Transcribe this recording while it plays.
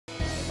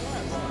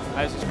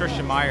Hi, this is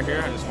Christian Meier here.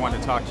 I just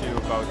wanted to talk to you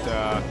about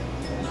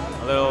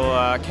a little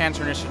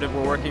cancer initiative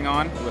we're working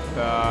on with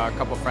a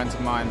couple of friends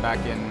of mine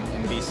back in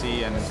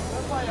BC, and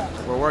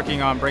we're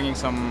working on bringing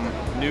some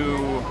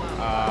new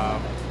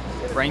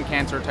brain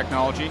cancer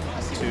technology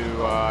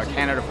to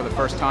Canada for the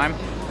first time.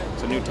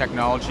 It's a new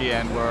technology,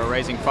 and we're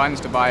raising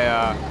funds to buy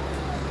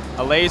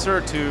a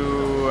laser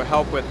to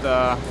help with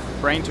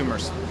brain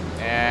tumors.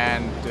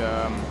 And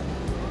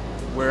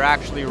we're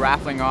actually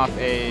raffling off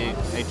a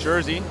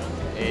jersey,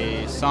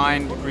 a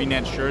signed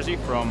GreenEDGE jersey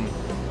from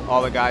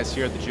all the guys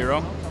here at the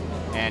Giro,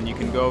 and you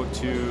can go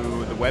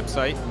to the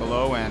website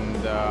below, and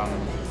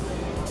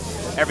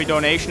every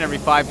donation, every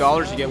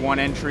 $5, you get one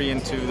entry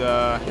into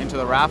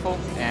the raffle,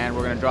 and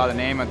we're going to draw the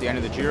name at the end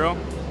of the Giro,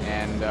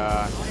 and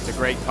it's a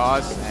great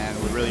cause,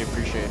 and we really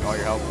appreciate all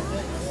your help.